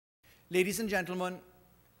Ladies and gentlemen,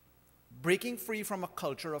 breaking free from a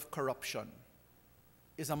culture of corruption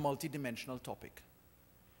is a multidimensional topic.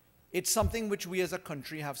 It's something which we as a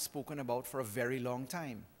country have spoken about for a very long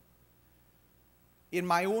time. In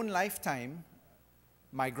my own lifetime,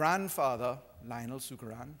 my grandfather, Lionel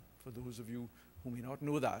Sukaran, for those of you who may not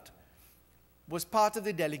know that, was part of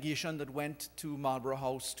the delegation that went to Marlborough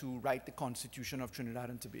House to write the Constitution of Trinidad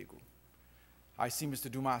and Tobago. I see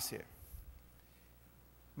Mr. Dumas here.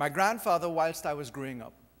 My grandfather, whilst I was growing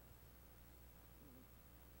up,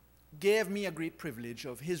 gave me a great privilege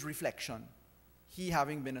of his reflection, he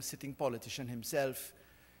having been a sitting politician himself,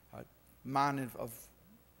 a man of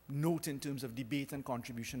note in terms of debate and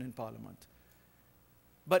contribution in Parliament.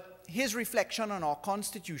 But his reflection on our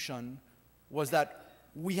Constitution was that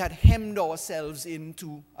we had hemmed ourselves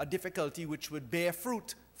into a difficulty which would bear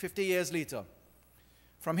fruit 50 years later.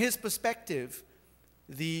 From his perspective,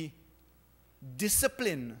 the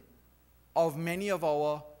discipline of many of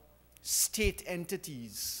our state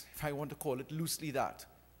entities, if I want to call it loosely that,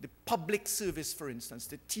 the public service, for instance,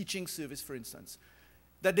 the teaching service, for instance,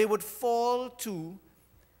 that they would fall to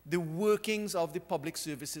the workings of the Public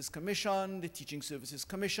Services Commission, the Teaching Services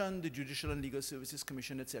Commission, the Judicial and Legal Services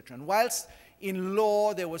Commission, etc. And whilst in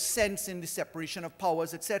law there was sense in the separation of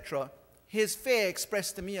powers, etc., his fear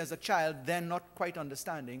expressed to me as a child, then not quite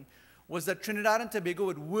understanding, was that Trinidad and Tobago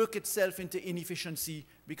would work itself into inefficiency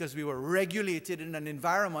because we were regulated in an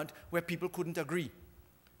environment where people couldn't agree.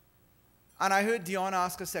 And I heard Dion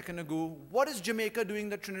ask a second ago, what is Jamaica doing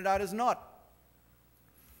that Trinidad is not?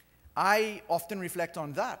 I often reflect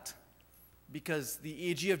on that because the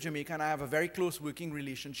AG of Jamaica and I have a very close working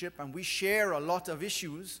relationship, and we share a lot of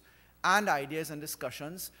issues and ideas and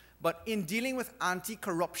discussions. But in dealing with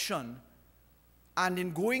anti-corruption, and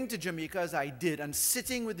in going to Jamaica as I did, and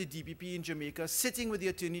sitting with the DPP in Jamaica, sitting with the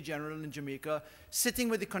Attorney General in Jamaica, sitting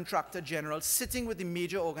with the Contractor General, sitting with the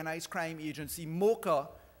major organized crime agency, MOCA,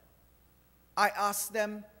 I asked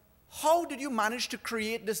them, how did you manage to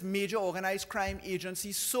create this major organized crime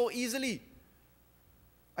agency so easily?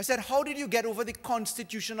 I said, how did you get over the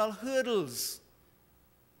constitutional hurdles?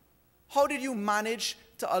 How did you manage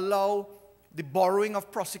to allow the borrowing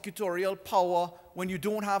of prosecutorial power when you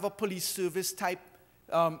don't have a police service type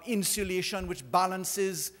insulation which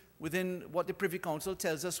balances within what the Privy Council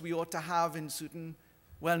tells us we ought to have in certain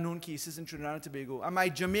well-known cases in Trinidad and Tobago? And my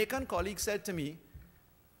Jamaican colleague said to me,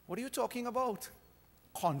 what are you talking about?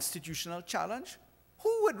 Constitutional challenge?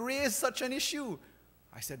 Who would raise such an issue?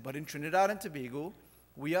 I said, but in Trinidad and Tobago,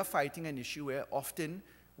 we are fighting an issue where often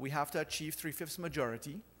we have to achieve 3/5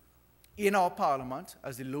 majority in our parliament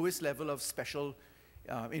as the lowest level of special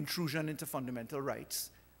intrusion into fundamental rights.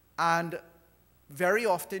 And very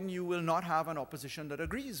often you will not have an opposition that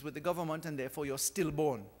agrees with the government, and therefore you're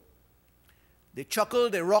stillborn. They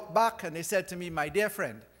chuckled, they rocked back, and they said to me, my dear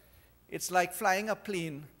friend, it's like flying a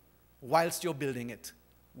plane whilst you're building it.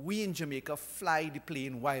 We in Jamaica fly the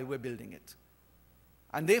plane while we're building it.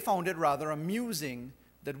 And they found it rather amusing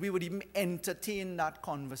that we would even entertain that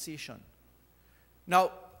conversation.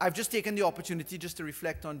 Now, I've just taken the opportunity just to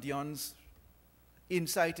reflect on Dion's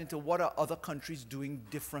insight into what are other countries doing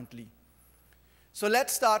differently. So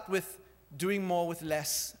let's start with doing more with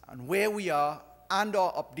less and where we are, and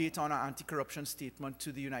our update on our anti-corruption statement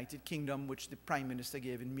to the United Kingdom, which the Prime Minister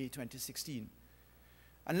gave in May 2016.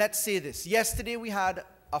 And let's say this. Yesterday we had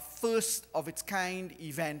a first-of-its-kind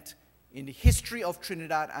event in the history of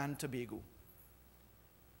Trinidad and Tobago.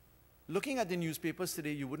 Looking at the newspapers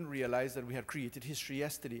today, you wouldn't realize that we had created history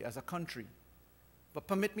yesterday as a country. But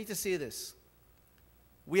permit me to say this.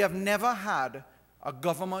 We have never had a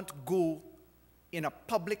government go in a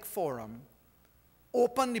public forum,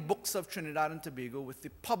 open the books of Trinidad and Tobago with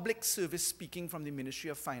the public service speaking from the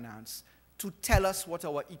Ministry of Finance to tell us what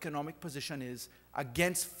our economic position is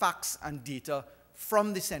against facts and data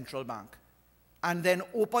from the central bank, and then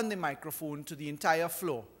open the microphone to the entire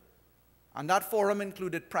floor. And that forum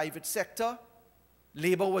included private sector,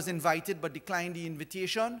 Labour was invited but declined the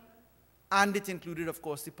invitation, and it included, of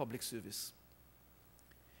course, the public service.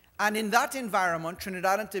 And in that environment,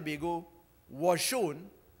 Trinidad and Tobago was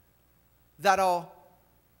shown that our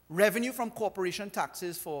revenue from corporation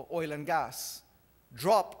taxes for oil and gas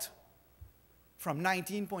dropped from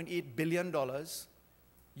 $19.8 billion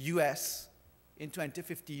US in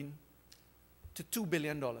 2015 to $2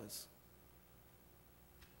 billion. I'll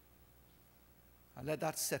let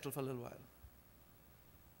that settle for a little while.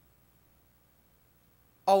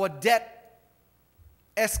 Our debt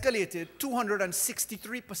escalated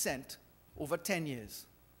 263% over 10 years.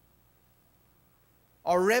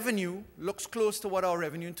 Our revenue looks close to what our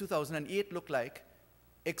revenue in 2008 looked like,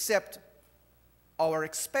 except our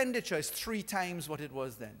expenditure is 3 times what it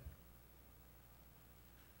was then.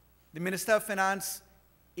 The Minister of Finance,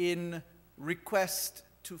 in request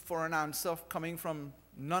for an answer coming from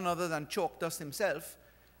none other than Chalk Dust himself,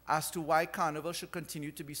 as to why Carnival should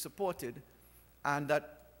continue to be supported, and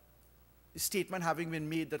that a statement having been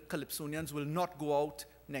made that Calypsonians will not go out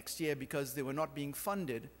next year because they were not being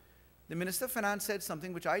funded, the Minister of Finance said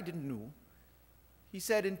something which I didn't know. He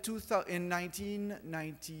said in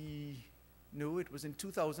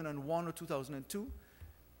 2001 or 2002,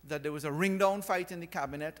 that there was a ring-down fight in the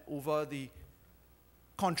cabinet over the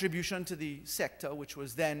contribution to the sector, which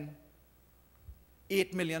was then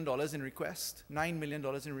 $8 million in request, $9 million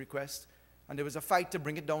in request, and there was a fight to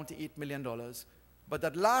bring it down to $8 million. But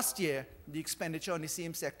that last year, the expenditure on the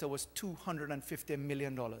same sector was $250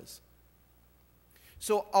 million.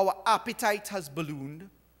 So our appetite has ballooned,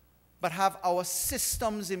 but have our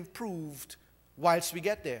systems improved whilst we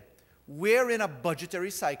get there? We're in a budgetary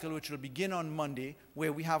cycle which will begin on Monday,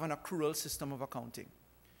 where we have an accrual system of accounting.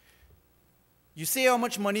 You say how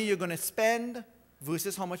much money you're going to spend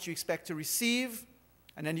versus how much you expect to receive,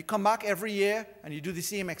 and then you come back every year and you do the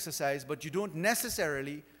same exercise, but you don't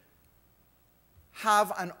necessarily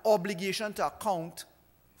have an obligation to account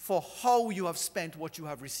for how you have spent what you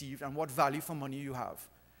have received and what value for money you have.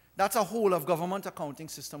 That's a whole of government accounting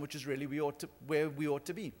system, which is really where we ought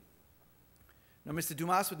to be. Now, Mr.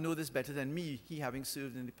 Dumas would know this better than me, he having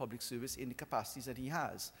served in the public service in the capacities that he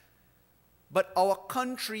has. But our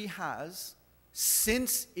country has,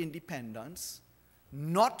 since independence,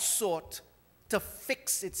 not sought to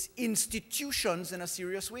fix its institutions in a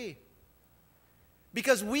serious way.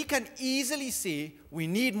 Because we can easily say, we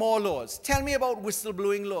need more laws. Tell me about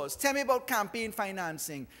whistleblowing laws. Tell me about campaign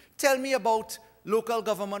financing. Tell me about local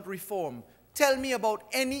government reform. Tell me about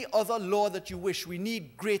any other law that you wish. We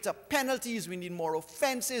need greater penalties. We need more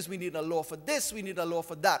offenses. We need a law for this. We need a law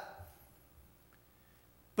for that.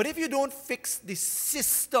 But if you don't fix the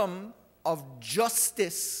system of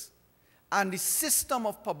justice and the system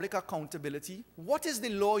of public accountability, what is the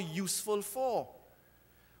law useful for?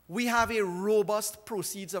 We have a robust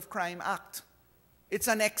Proceeds of Crime Act. It's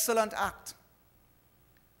an excellent act.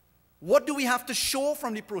 What do we have to show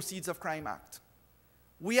from the Proceeds of Crime Act?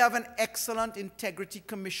 We have an excellent Integrity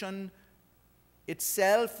Commission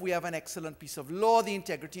itself. We have an excellent piece of law, the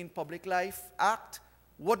Integrity in Public Life Act.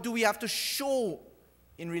 What do we have to show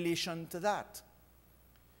in relation to that?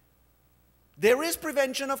 There is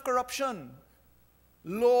prevention of corruption.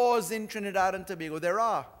 Laws in Trinidad and Tobago, there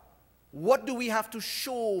are. What do we have to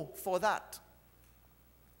show for that?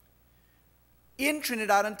 In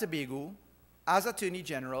Trinidad and Tobago, as Attorney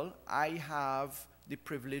General, I have the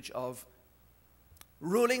privilege of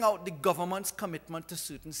rolling out the government's commitment to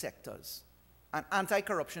certain sectors. And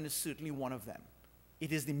anti-corruption is certainly one of them.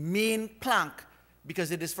 It is the main plank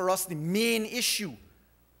because it is for us the main issue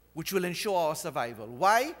which will ensure our survival.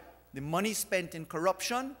 Why? The money spent in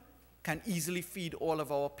corruption can easily feed all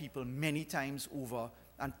of our people many times over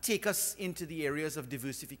and take us into the areas of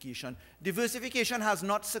diversification. Diversification has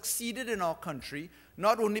not succeeded in our country,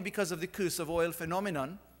 not only because of the curse of oil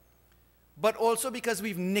phenomenon, but also because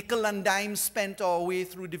we've nickel and dime spent our way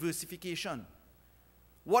through diversification.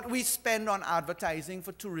 What we spend on advertising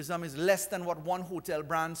for tourism is less than what one hotel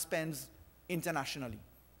brand spends internationally.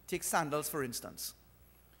 Take sandals, for instance.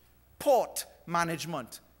 Port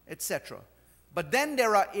management, etc. But then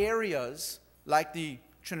there are areas like the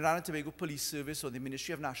Trinidad and Tobago Police Service or the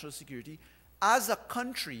Ministry of National Security. As a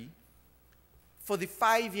country, for the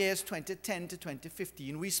 5 years, 2010 to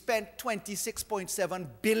 2015, we spent $26.7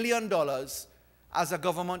 billion as a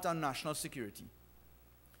government on national security.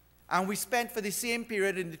 And we spent for the same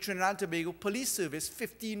period in the Trinidad and Tobago Police Service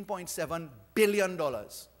 $15.7 billion.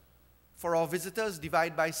 For our visitors,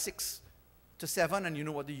 divide by 6 to 7, and you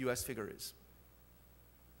know what the US figure is.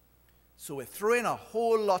 So we're throwing a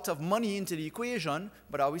whole lot of money into the equation,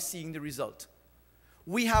 but are we seeing the result?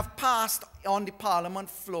 We have passed on the Parliament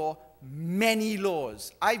floor many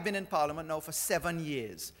laws. I've been in Parliament now for 7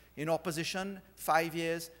 years. In opposition, 5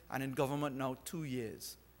 years, and in government now 2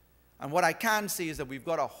 years. And what I can say is that we've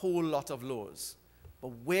got a whole lot of laws.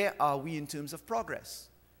 But where are we in terms of progress?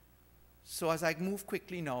 So as I move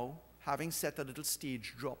quickly now, having set a little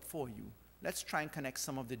stage drop for you, let's try and connect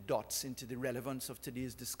some of the dots into the relevance of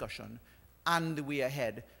today's discussion and the way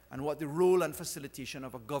ahead, and what the role and facilitation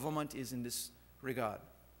of a government is in this regard.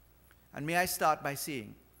 And may I start by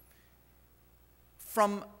saying,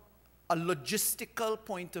 from a logistical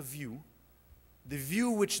point of view, the view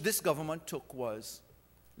which this government took was,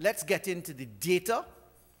 let's get into the data,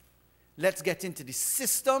 let's get into the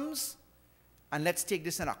systems, and let's take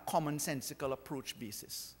this in a commonsensical approach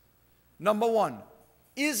basis. Number one,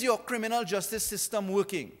 is your criminal justice system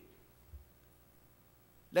working?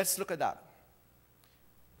 Let's look at that.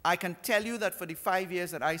 I can tell you that for the 5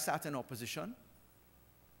 years that I sat in opposition,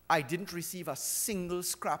 I didn't receive a single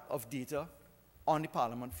scrap of data on the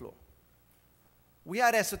parliament floor. We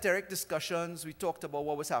had esoteric discussions. We talked about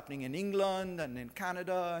what was happening in England and in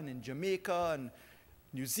Canada and in Jamaica and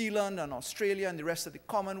New Zealand and Australia and the rest of the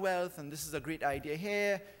Commonwealth, and this is a great idea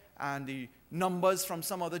here, and the numbers from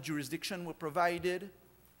some other jurisdiction were provided.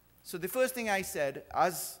 So the first thing I said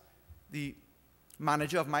as the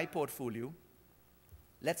manager of my portfolio,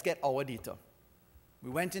 let's get our data.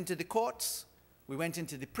 We went into the courts, we went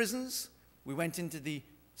into the prisons, we went into the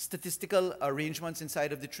statistical arrangements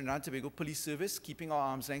inside of the Trinidad Tobago Police Service, keeping our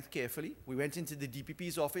arm's length carefully. We went into the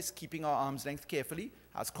DPP's office, keeping our arm's length carefully,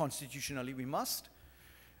 as constitutionally we must.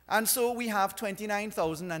 And so we have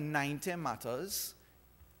 29,090 matters,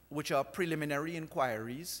 which are preliminary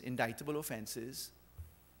inquiries, indictable offenses,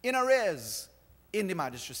 in arrears in the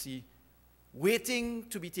magistracy, waiting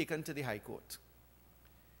to be taken to the High Court.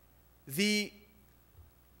 The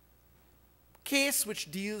case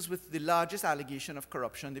which deals with the largest allegation of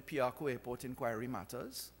corruption, the Piarco Airport inquiry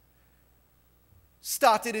matters,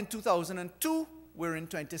 started in 2002. We're in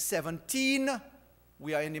 2017.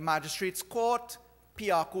 We are in the magistrate's court.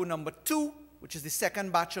 Piarco number 2, which is the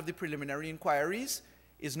second batch of the preliminary inquiries,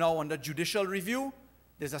 is now under judicial review.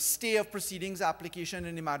 There's a stay of proceedings application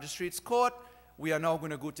in the magistrate's court. We are now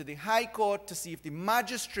going to go to the High Court to see if the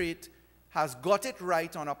magistrate has got it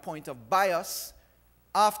right on a point of bias.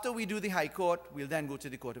 After we do the High Court, we'll then go to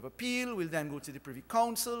the Court of Appeal, we'll then go to the Privy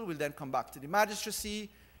Council, we'll then come back to the magistracy.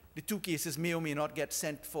 The two cases may or may not get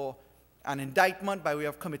sent for an indictment by way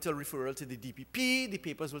of committal referral to the DPP. The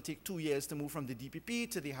papers will take 2 years to move from the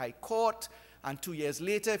DPP to the High Court, and 2 years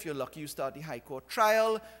later, if you're lucky, you start the High Court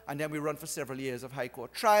trial, and then we run for several years of High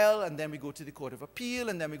Court trial, and then we go to the Court of Appeal,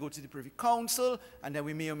 and then we go to the Privy Council, and then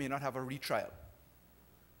we may or may not have a retrial.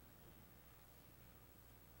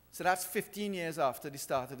 So that's 15 years after the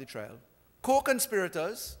start of the trial.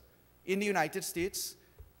 Co-conspirators in the United States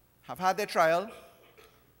have had their trial,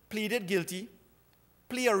 pleaded guilty,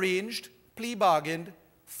 plea arranged, plea bargained,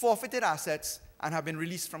 forfeited assets, and have been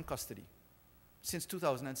released from custody since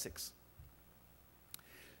 2006.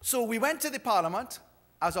 So we went to the Parliament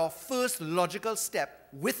as our first logical step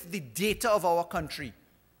with the data of our country.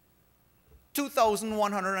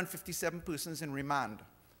 2,157 persons in remand,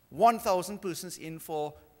 1,000 persons in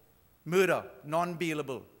for murder,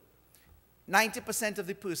 non-bailable. 90% of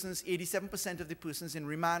the persons, 87% of the persons in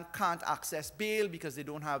remand can't access bail because they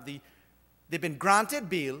don't have they've been granted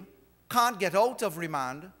bail, can't get out of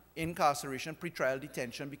remand, incarceration, pretrial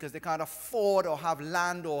detention because they can't afford or have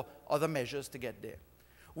land or other measures to get there.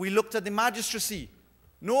 We looked at the magistracy.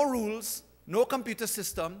 No rules, no computer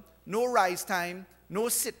system, no rise time, no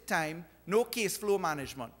sit time, no case flow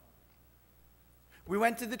management. We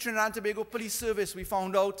went to the Trinidad Tobago Police Service. We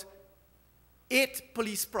found out 8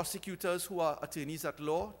 police prosecutors who are attorneys at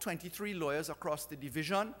law, 23 lawyers across the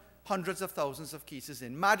division, hundreds of thousands of cases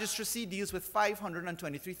in. Magistracy deals with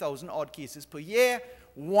 523,000 odd cases per year.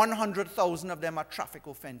 100,000 of them are traffic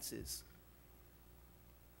offenses.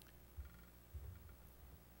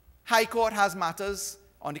 High Court has matters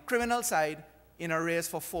on the criminal side in arrears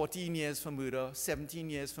for 14 years for murder, 17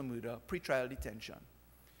 years for murder, pretrial detention.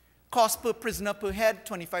 Cost per prisoner per head,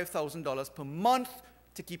 $25,000 per month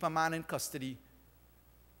to keep a man in custody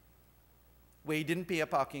where he didn't pay a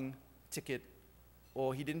parking ticket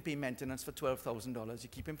or he didn't pay maintenance for $12,000. You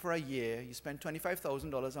keep him for a year, you spend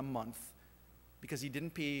 $25,000 a month because he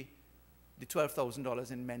didn't pay the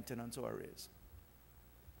 $12,000 in maintenance or arrears.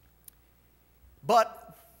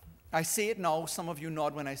 But I say it now, some of you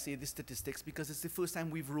nod when I say the statistics because it's the first time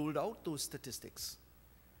we've rolled out those statistics.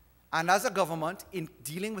 And as a government, in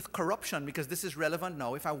dealing with corruption, because this is relevant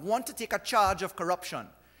now, if I want to take a charge of corruption,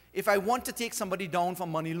 if I want to take somebody down for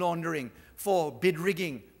money laundering, for bid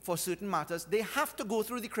rigging, for certain matters, they have to go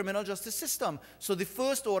through the criminal justice system. So the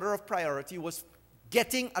first order of priority was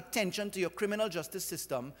getting attention to your criminal justice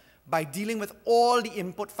system by dealing with all the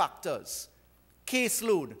input factors.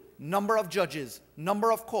 Caseload, number of judges, number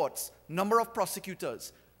of courts, number of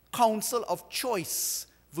prosecutors, counsel of choice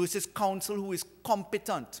versus counsel who is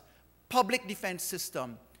competent, public defense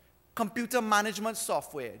system, computer management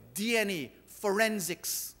software, DNA,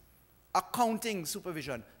 forensics, accounting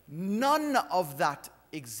supervision. None of that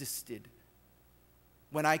existed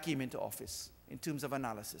when I came into office in terms of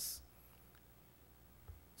analysis.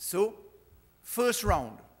 So, first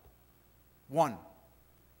round, 1,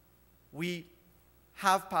 we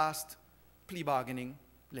have passed plea bargaining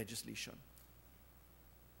legislation.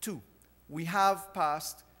 2, we have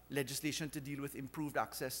passed legislation to deal with improved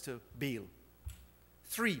access to bail.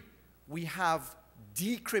 3, we have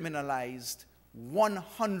decriminalized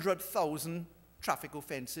 100,000 traffic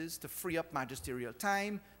offenses to free up magisterial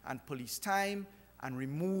time and police time and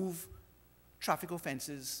remove traffic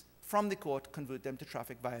offenses from the court, convert them to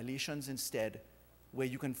traffic violations instead, where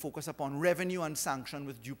you can focus upon revenue and sanction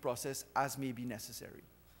with due process as may be necessary.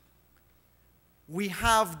 We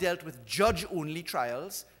have dealt with judge-only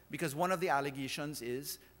trials because one of the allegations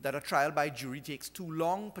is that a trial by jury takes too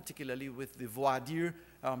long, particularly with the voir dire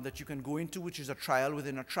that you can go into, which is a trial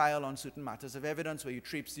within a trial on certain matters of evidence where you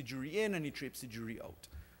traipse the jury in and you traipse the jury out.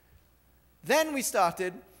 Then we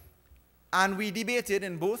started and we debated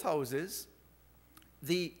in both houses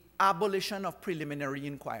the abolition of preliminary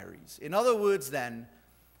inquiries. In other words, then,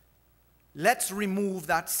 let's remove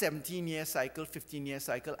that 17-year cycle, 15-year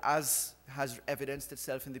cycle, as has evidenced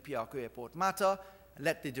itself in the Piarco Airport matter.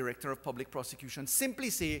 Let the Director of Public Prosecution simply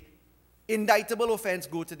say, indictable offense,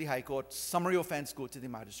 go to the High Court, summary offense, go to the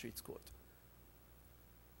Magistrates Court.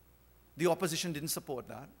 The opposition didn't support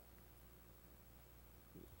that.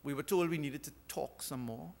 We were told we needed to talk some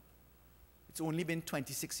more. It's only been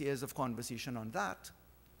 26 years of conversation on that.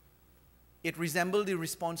 It resembled the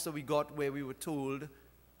response that we got where we were told,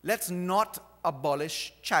 let's not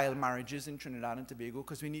abolish child marriages in Trinidad and Tobago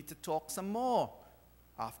because we need to talk some more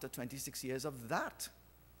after 26 years of that.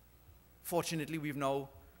 Fortunately, we've now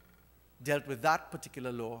dealt with that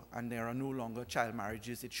particular law and there are no longer child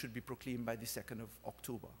marriages. It should be proclaimed by the 2nd of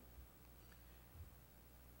October.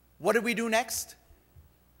 What did we do next?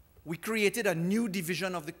 We created a new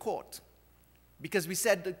division of the court because we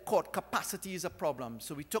said the court capacity is a problem.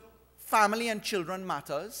 So we took family and children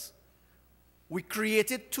matters. We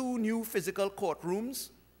created 2 new physical courtrooms,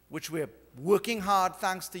 which we're working hard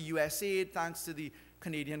thanks to USAID, thanks to the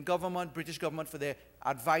Canadian government, British government for their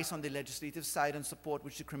advice on the legislative side and support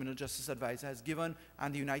which the Criminal Justice Advisor has given,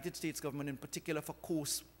 and the United States government in particular for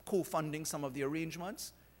co-funding some of the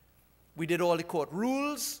arrangements. We did all the court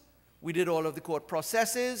rules. We did all of the court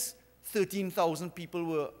processes. 13,000 people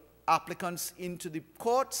were applicants into the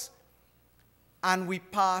courts. And we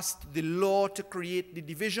passed the law to create the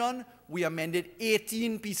division. We amended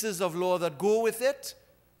 18 pieces of law that go with it.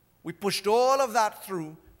 We pushed all of that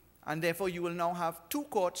through, and therefore you will now have 2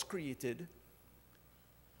 courts created,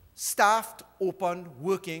 staffed, open,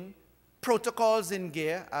 working, protocols in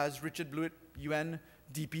gear, as Richard Blewett,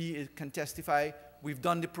 UNDP, can testify. We've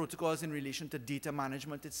done the protocols in relation to data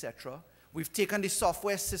management, etc. We've taken the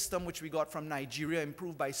software system, which we got from Nigeria,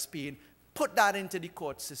 improved by Spain, put that into the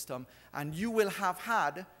court system, and you will have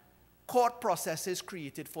had court processes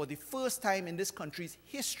created for the first time in this country's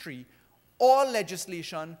history, all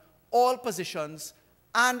legislation, all positions,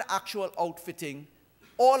 and actual outfitting,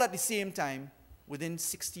 all at the same time, within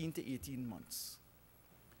 16 to 18 months.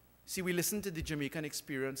 See, we listened to the Jamaican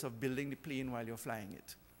experience of building the plane while you're flying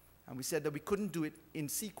it. And we said that we couldn't do it in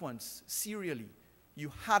sequence, serially.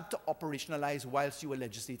 You had to operationalize whilst you were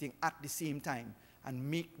legislating at the same time and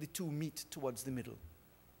make the 2 meet towards the middle.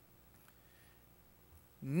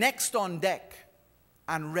 Next on deck,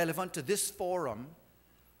 and relevant to this forum,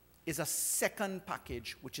 is a second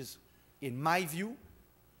package, which is, in my view,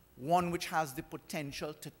 one which has the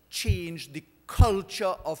potential to change the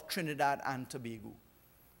culture of Trinidad and Tobago.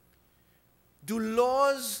 Do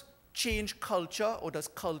laws change culture, or does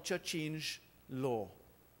culture change law?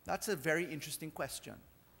 That's a very interesting question.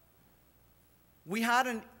 We had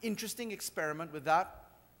an interesting experiment with that,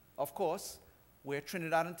 of course, where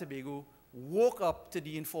Trinidad and Tobago woke up to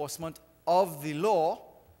the enforcement of the law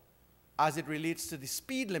as it relates to the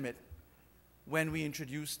speed limit when we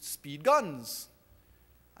introduced speed guns.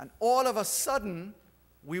 And all of a sudden,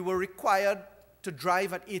 we were required to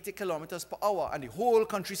drive at 80 kilometers per hour, and the whole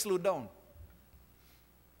country slowed down.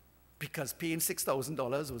 Because paying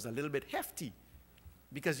 $6,000 was a little bit hefty.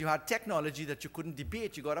 Because you had technology that you couldn't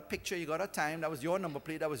debate. You got a picture, you got a time, that was your number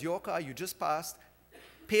plate, that was your car, you just passed.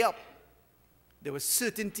 Pay up. There was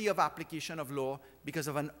certainty of application of law because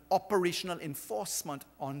of an operational enforcement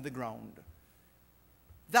on the ground.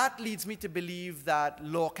 That leads me to believe that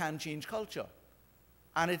law can change culture.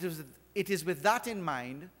 And it is with that in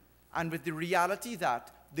mind, and with the reality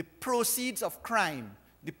that the proceeds of crime,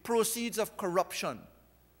 the proceeds of corruption,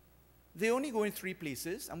 they only go in 3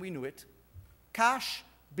 places, and we knew it: cash,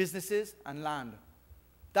 businesses, and land.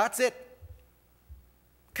 That's it.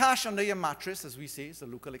 Cash under your mattress, as we say, is a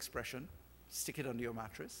local expression. Stick it under your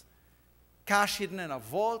mattress. Cash hidden in a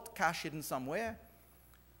vault, cash hidden somewhere.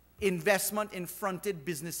 Investment in fronted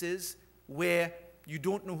businesses where you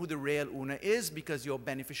don't know who the real owner is because your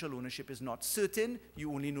beneficial ownership is not certain.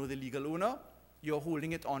 You only know the legal owner. You're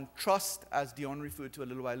holding it on trust, as Dion referred to a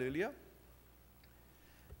little while earlier.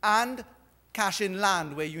 And cash in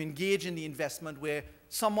land, where you engage in the investment, where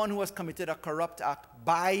someone who has committed a corrupt act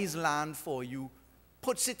buys land for you,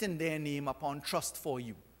 puts it in their name upon trust for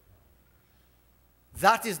you.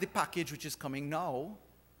 That is the package which is coming now,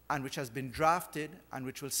 and which has been drafted, and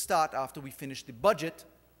which will start after we finish the budget,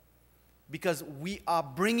 because we are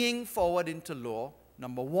bringing forward into law,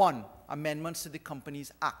 number one, amendments to the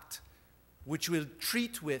Companies Act, which will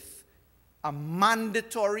treat with a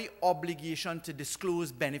mandatory obligation to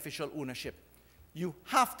disclose beneficial ownership. You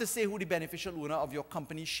have to say who the beneficial owner of your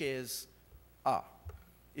company shares are.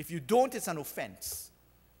 If you don't, it's an offense.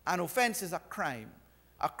 An offense is a crime.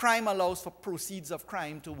 A crime allows for proceeds of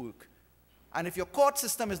crime to work. And if your court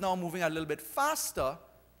system is now moving a little bit faster,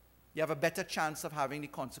 you have a better chance of having the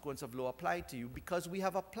consequence of law applied to you, because we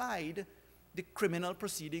have applied the criminal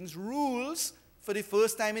proceedings rules for the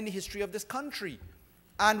first time in the history of this country.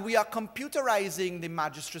 And we are computerizing the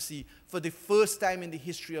magistracy for the first time in the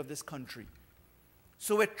history of this country.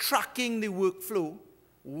 So we're tracking the workflow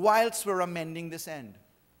whilst we're amending this end.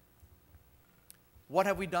 What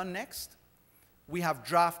have we done next? We have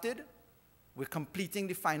drafted, we're completing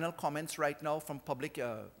the final comments right now from public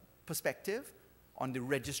perspective on the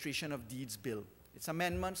Registration of Deeds Bill. It's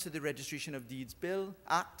amendments to the Registration of Deeds Bill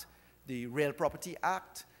Act, the Real Property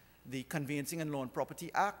Act, the Conveyancing and Loan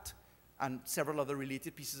Property Act, and several other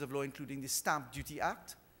related pieces of law, including the Stamp Duty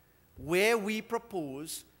Act, where we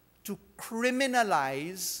propose to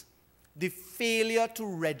criminalize the failure to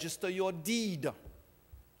register your deed.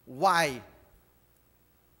 Why?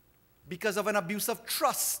 Because of an abuse of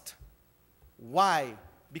trust. Why?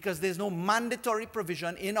 Because there's no mandatory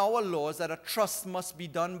provision in our laws that a trust must be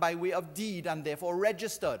done by way of deed and therefore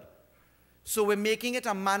registered. So we're making it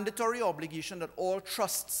a mandatory obligation that all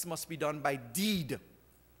trusts must be done by deed.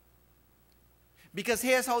 Because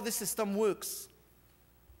here's how the system works.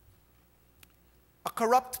 A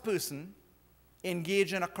corrupt person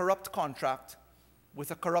engaged in a corrupt contract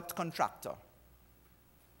with a corrupt contractor.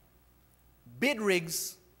 Bid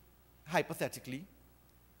rigs, hypothetically,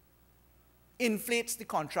 inflates the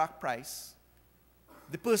contract price.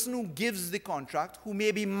 The person who gives the contract, who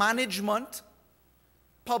may be management,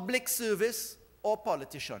 public service, or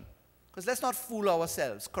politician. Because let's not fool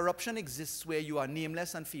ourselves. Corruption exists where you are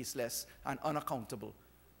nameless and faceless and unaccountable.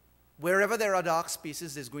 Wherever there are dark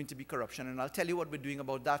spaces, there's going to be corruption. And I'll tell you what we're doing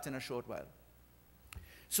about that in a short while.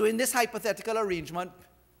 So in this hypothetical arrangement,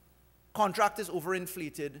 contract is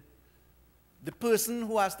overinflated. The person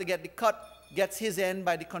who has to get the cut gets his end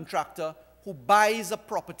by the contractor, who buys a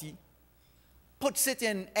property, puts it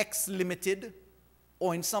in X Limited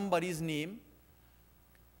or in somebody's name,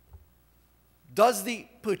 does the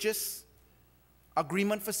purchase,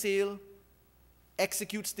 agreement for sale,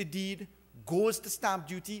 executes the deed, goes to stamp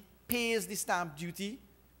duty, pays the stamp duty,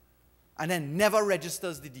 and then never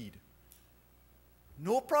registers the deed.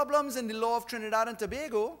 No problems in the law of Trinidad and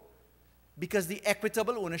Tobago, because the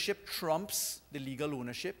equitable ownership trumps the legal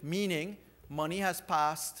ownership, meaning money has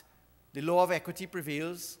passed, the law of equity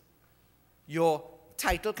prevails, your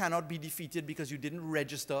title cannot be defeated because you didn't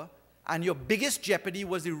register, and your biggest jeopardy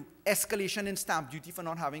was the escalation in stamp duty for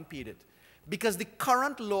not having paid it. Because the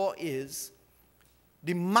current law is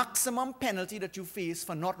the maximum penalty that you face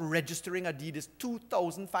for not registering a deed is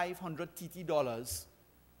 $2,500 TT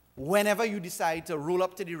whenever you decide to roll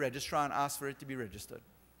up to the registrar and ask for it to be registered.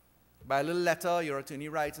 By a little letter, your attorney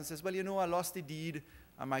writes and says, well, you know, I lost the deed,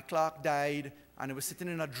 and my clerk died, and it was sitting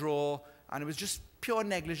in a drawer, and it was just pure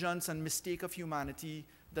negligence and mistake of humanity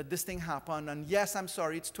that this thing happened, and yes, I'm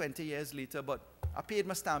sorry, it's 20 years later, but I paid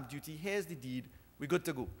my stamp duty, here's the deed, we're good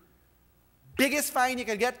to go. Biggest fine you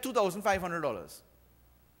can get, $2,500.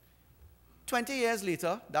 20 years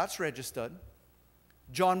later, that's registered.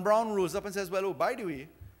 John Brown rose up and says, well, oh, by the way,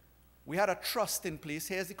 we had a trust in place,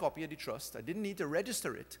 here's the copy of the trust, I didn't need to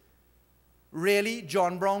register it. Really,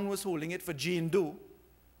 John Brown was holding it for Jane Doe,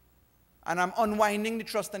 and I'm unwinding the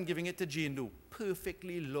trust and giving it to Jane Doe.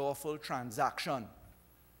 Perfectly lawful transaction.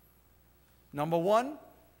 Number one,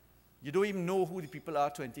 you don't even know who the people are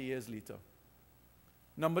 20 years later.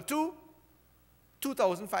 Number two,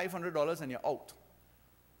 $2,500 and you're out.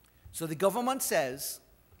 So the government says,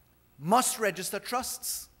 must register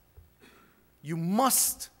trusts. You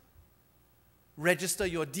must register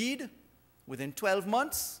your deed within 12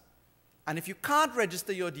 months. And if you can't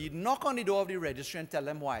register your deed, knock on the door of the registry and tell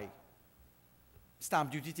them why.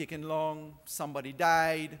 Stamp duty taking long, somebody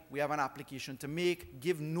died, we have an application to make,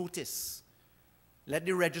 give notice. Let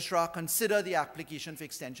the registrar consider the application for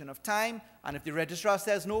extension of time, and if the registrar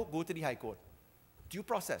says no, go to the High Court. Due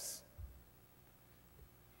process.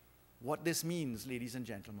 What this means, ladies and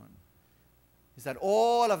gentlemen, is that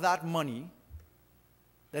all of that money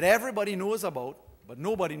that everybody knows about, but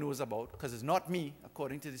nobody knows about, because it's not me,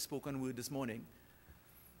 according to the spoken word this morning,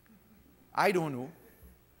 I don't know,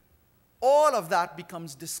 all of that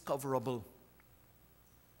becomes discoverable.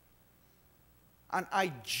 And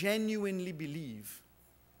I genuinely believe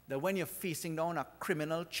that when you're facing down a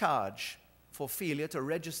criminal charge for failure to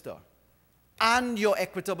register, and your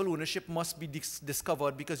equitable ownership must be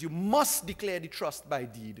discovered because you must declare the trust by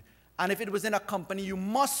deed. And if it was in a company, you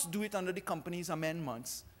must do it under the company's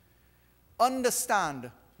amendments.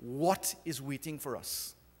 Understand what is waiting for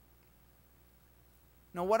us.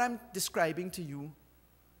 Now, what I'm describing to you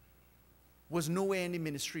was nowhere in the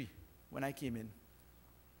ministry when I came in.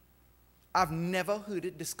 I've never heard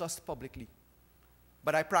it discussed publicly.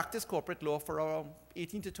 But I practiced corporate law for around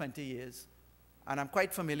 18 to 20 years. And I'm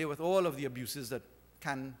quite familiar with all of the abuses that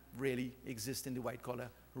can really exist in the white-collar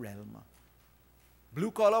realm. Blue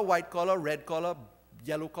collar, white collar, red collar,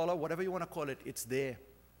 yellow collar, whatever you want to call it, it's there.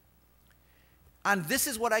 And this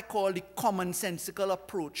is what I call the commonsensical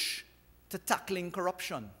approach to tackling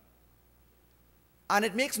corruption. And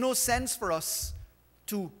it makes no sense for us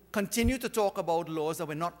to continue to talk about laws that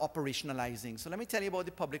we're not operationalizing. So let me tell you about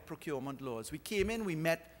the public procurement laws. We came in, we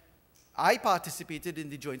met. I participated in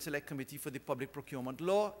the Joint Select Committee for the Public Procurement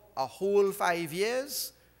Law a whole 5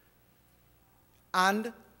 years.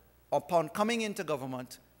 And upon coming into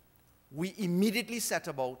government, we immediately set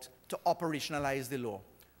about to operationalize the law.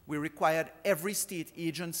 We required every state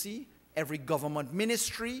agency, every government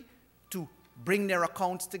ministry to bring their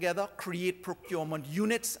accounts together, create procurement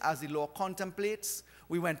units as the law contemplates.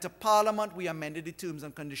 We went to Parliament, we amended the terms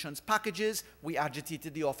and conditions packages, we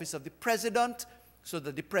agitated the office of the President, so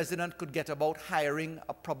that the President could get about hiring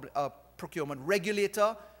a procurement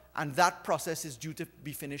regulator, and that process is due to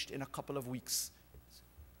be finished in a couple of weeks.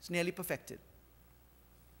 It's nearly perfected.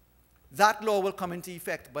 That law will come into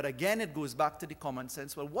effect, but again it goes back to the common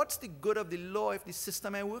sense. Well, what's the good of the law if the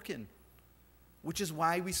system ain't working? Which is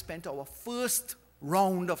why we spent our first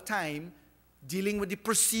round of time dealing with the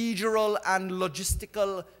procedural and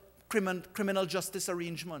logistical criminal justice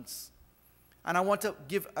arrangements. And I want to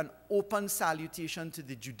give an open salutation to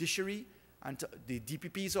the judiciary and to the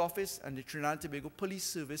DPP's office and the Trinidad and Tobago Police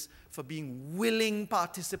Service for being willing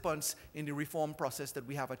participants in the reform process that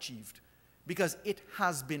we have achieved, because it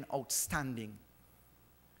has been outstanding.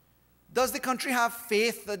 Does the country have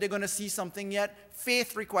faith that they're going to see something yet?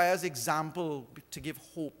 Faith requires example to give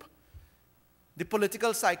hope. The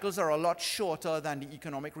political cycles are a lot shorter than the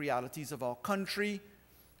economic realities of our country.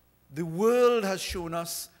 The world has shown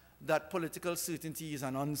us that political certainty is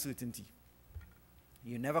an uncertainty.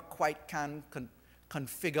 You never quite can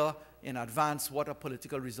configure in advance what a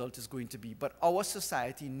political result is going to be. But our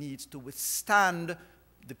society needs to withstand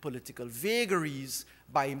the political vagaries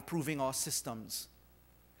by improving our systems.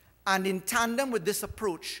 And in tandem with this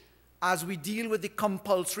approach, as we deal with the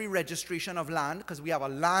compulsory registration of land, because we have a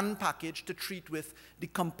land package to treat with the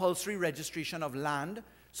compulsory registration of land,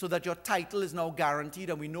 so that your title is now guaranteed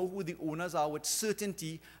and we know who the owners are with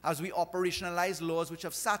certainty, as we operationalize laws which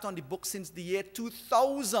have sat on the books since the year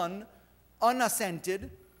 2000, unassented,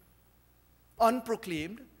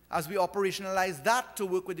 unproclaimed, as we operationalize that to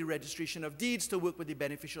work with the registration of deeds, to work with the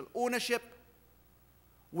beneficial ownership.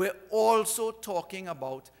 We're also talking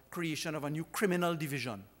about creation of a new criminal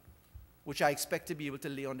division, which I expect to be able to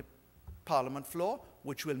lay on the Parliament floor,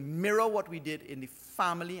 which will mirror what we did in the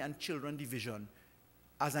family and children division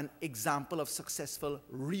as an example of successful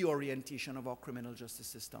reorientation of our criminal justice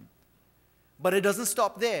system. But it doesn't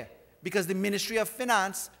stop there, because the Ministry of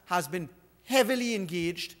Finance has been heavily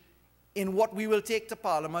engaged in what we will take to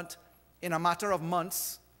Parliament in a matter of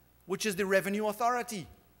months, which is the Revenue Authority.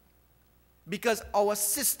 Because our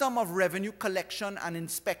system of revenue collection and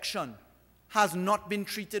inspection has not been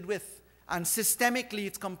treated with, and systemically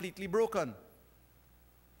it's completely broken.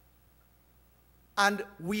 And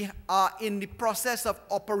we are in the process of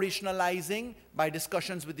operationalizing, by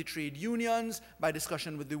discussions with the trade unions, by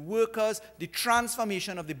discussion with the workers, the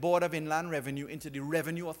transformation of the Board of Inland Revenue into the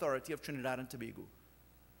Revenue Authority of Trinidad and Tobago.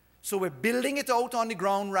 So we're building it out on the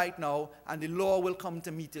ground right now, and the law will come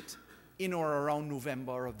to meet it in or around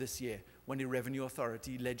November of this year, when the Revenue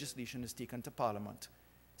Authority legislation is taken to Parliament.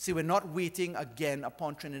 See, we're not waiting again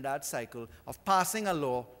upon Trinidad's cycle of passing a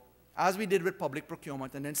law, as we did with public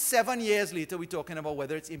procurement, and then 7 years later we're talking about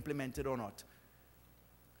whether it's implemented or not.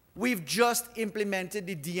 We've just implemented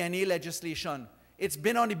the DNA legislation. It's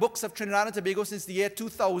been on the books of Trinidad and Tobago since the year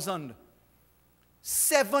 2000.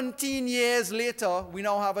 17 years later, we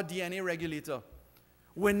now have a DNA regulator.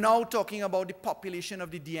 We're now talking about the population of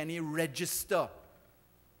the DNA register.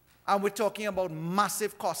 And we're talking about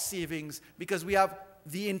massive cost savings because we have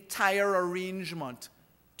the entire arrangement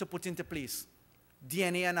to put into place.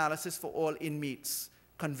 DNA analysis for all inmates,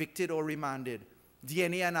 convicted or remanded.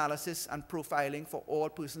 DNA analysis and profiling for all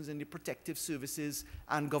persons in the protective services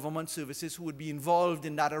and government services who would be involved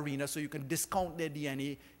in that arena, so you can discount their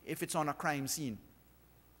DNA if it's on a crime scene.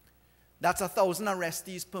 That's 1,000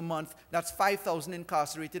 arrestees per month. That's 5,000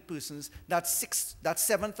 incarcerated persons. That's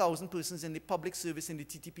 7,000 persons in the public service in the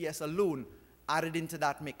TTPS alone added into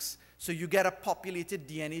that mix. So you get a populated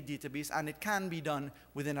DNA database, and it can be done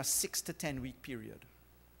within a 6 to 10 week period.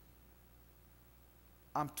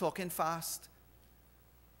 I'm talking fast,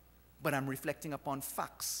 but I'm reflecting upon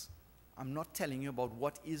facts. I'm not telling you about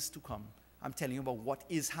what is to come. I'm telling you about what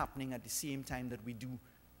is happening at the same time that we do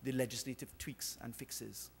the legislative tweaks and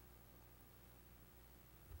fixes.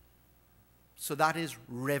 So that is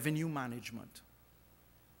revenue management.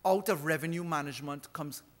 Out of revenue management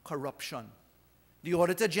comes corruption. The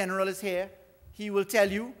Auditor General is here. He will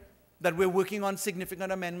tell you that we're working on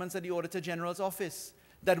significant amendments at the Auditor General's office,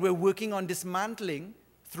 that we're working on dismantling,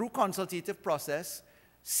 through consultative process,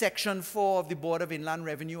 Section 4 of the Board of Inland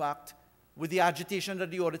Revenue Act, with the agitation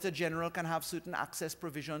that the Auditor General can have certain access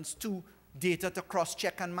provisions to data to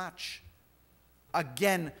cross-check and match.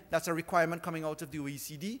 Again, that's a requirement coming out of the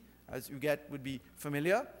OECD, as you would be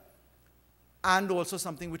familiar, and also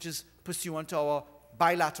something which is pursuant to our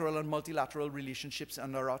bilateral and multilateral relationships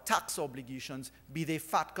under our tax obligations, be they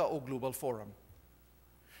FATCA or Global Forum.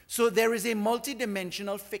 So there is a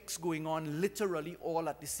multidimensional fix going on literally all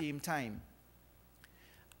at the same time.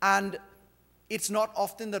 And it's not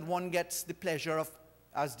often that one gets the pleasure of,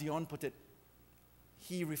 as Dion put it,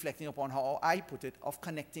 he reflecting upon how I put it, of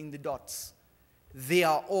connecting the dots. They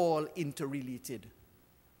are all interrelated.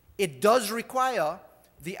 It does require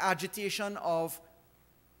the agitation of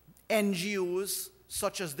NGOs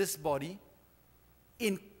such as this body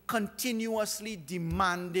in continuously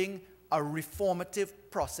demanding a reformative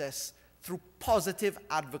process through positive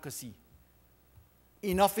advocacy.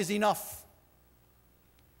 Enough is enough.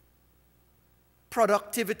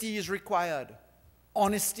 Productivity is required.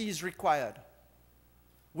 Honesty is required.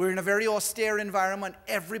 We're in a very austere environment.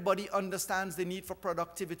 Everybody understands the need for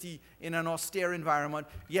productivity in an austere environment.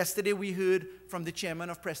 Yesterday we heard from the chairman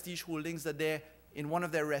of Prestige Holdings that they're in one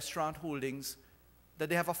of their restaurant holdings that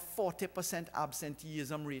they have a 40%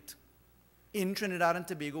 absenteeism rate. In Trinidad and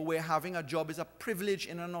Tobago, where having a job is a privilege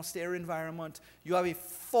in an austere environment, you have a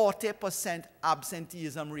 40%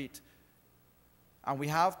 absenteeism rate. And we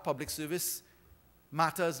have public service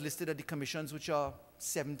matters listed at the commissions which are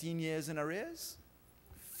 17 years in arrears.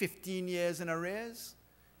 15 years in arrears.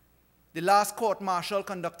 The last court-martial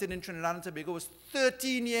conducted in Trinidad and Tobago was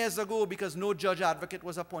 13 years ago because no judge advocate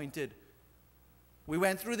was appointed. We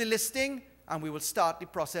went through the listing and we will start the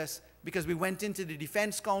process because we went into the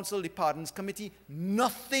Defense Council, the Pardons Committee.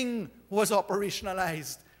 Nothing was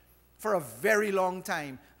operationalized for a very long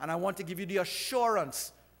time. And I want to give you the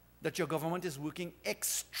assurance that your government is working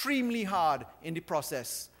extremely hard in the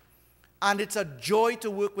process. And it's a joy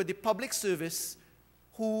to work with the public service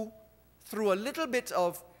who, through a little bit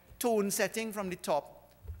of tone setting from the top,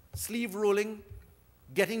 sleeve rolling,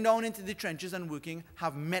 getting down into the trenches and working,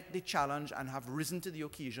 have met the challenge and have risen to the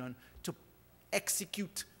occasion to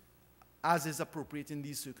execute as is appropriate in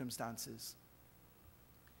these circumstances.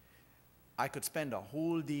 I could spend a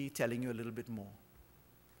whole day telling you a little bit more.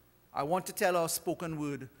 I want to tell our spoken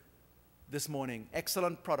word this morning.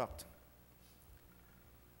 Excellent product.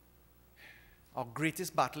 Our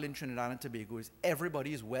greatest battle in Trinidad and Tobago is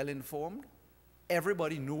everybody is well informed.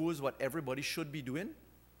 Everybody knows what everybody should be doing.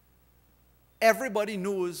 Everybody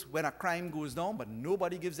knows when a crime goes down, but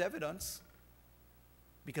nobody gives evidence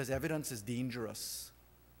because evidence is dangerous.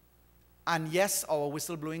 And yes, our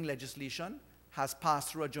whistleblowing legislation has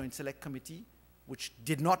passed through a Joint Select Committee which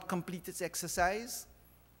did not complete its exercise.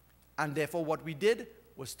 And therefore what we did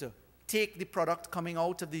was to take the product coming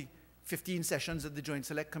out of the 15 sessions of the Joint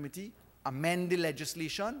Select Committee, amend the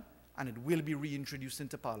legislation, and it will be reintroduced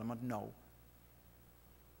into Parliament now.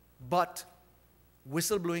 But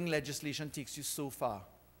whistleblowing legislation takes you so far.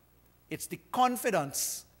 It's the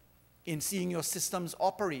confidence in seeing your systems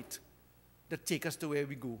operate that take us to where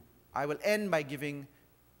we go. I will end by giving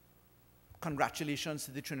congratulations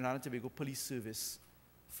to the Trinidad and Tobago Police Service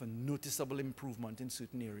for noticeable improvement in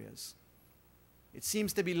certain areas. It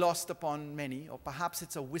seems to be lost upon many, or perhaps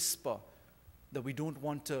it's a whisper that we don't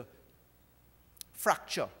want to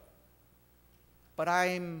fracture. But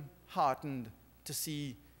I'm heartened to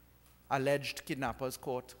see alleged kidnappers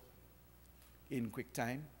caught in quick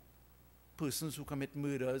time, persons who commit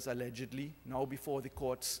murders allegedly now before the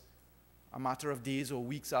courts a matter of days or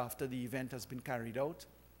weeks after the event has been carried out.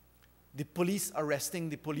 The police arresting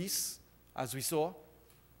the police, as we saw,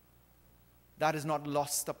 that is not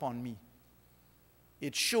lost upon me.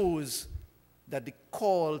 It shows that the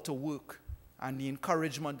call to work and the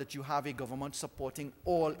encouragement that you have a government supporting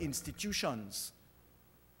all institutions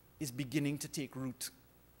is beginning to take root.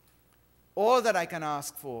 All that I can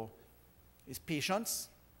ask for is patience.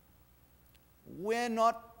 We're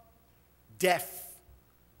not deaf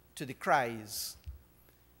to the cries,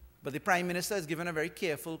 but the Prime Minister has given a very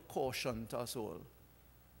careful caution to us all.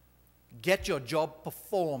 Get your job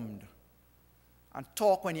performed and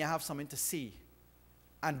talk when you have something to say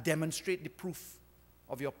and demonstrate the proof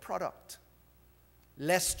of your product,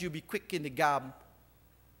 lest you be quick in the gab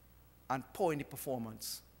and poor in the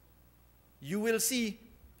performance. You will see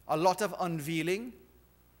a lot of unveiling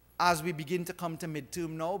as we begin to come to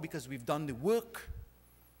midterm now, because we've done the work,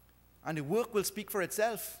 and the work will speak for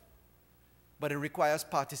itself, but it requires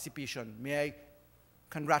participation. May I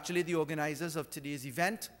congratulate the organizers of today's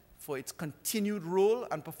event for its continued role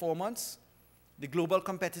and performance. The Global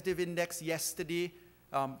Competitive Index yesterday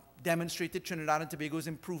demonstrated Trinidad and Tobago's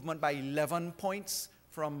improvement by 11 points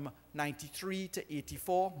from 93 to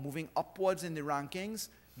 84, moving upwards in the rankings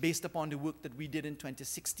based upon the work that we did in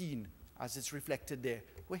 2016, as it's reflected there.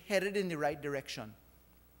 We're headed in the right direction.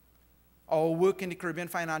 Our work in the Caribbean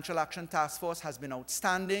Financial Action Task Force has been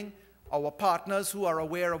outstanding. Our partners who are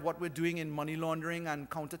aware of what we're doing in money laundering and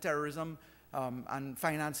counterterrorism and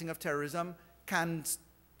financing of terrorism can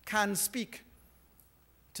speak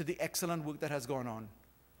to the excellent work that has gone on.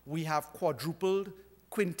 We have quadrupled,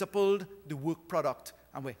 quintupled the work product,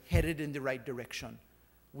 and we're headed in the right direction.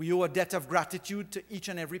 We owe a debt of gratitude to each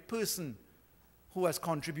and every person who has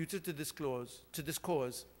contributed to this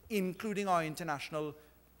cause, including our international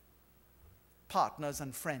partners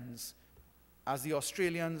and friends, as the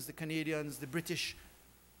Australians, the Canadians, the British,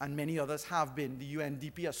 and many others have been. The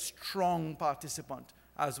UNDP, a strong participant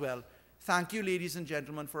as well. Thank you, ladies and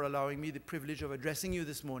gentlemen, for allowing me the privilege of addressing you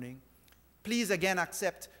this morning. Please again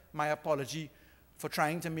accept my apology for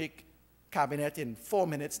trying to make cabinet in 4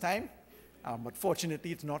 minutes' time, but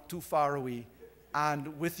fortunately it's not too far away.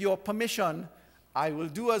 And with your permission, I will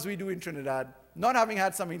do as we do in Trinidad, not having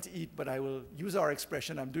had something to eat, but I will use our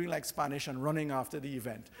expression. I'm doing like Spanish and running after the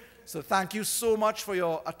event. So thank you so much for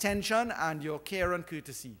your attention and your care and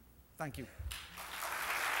courtesy. Thank you.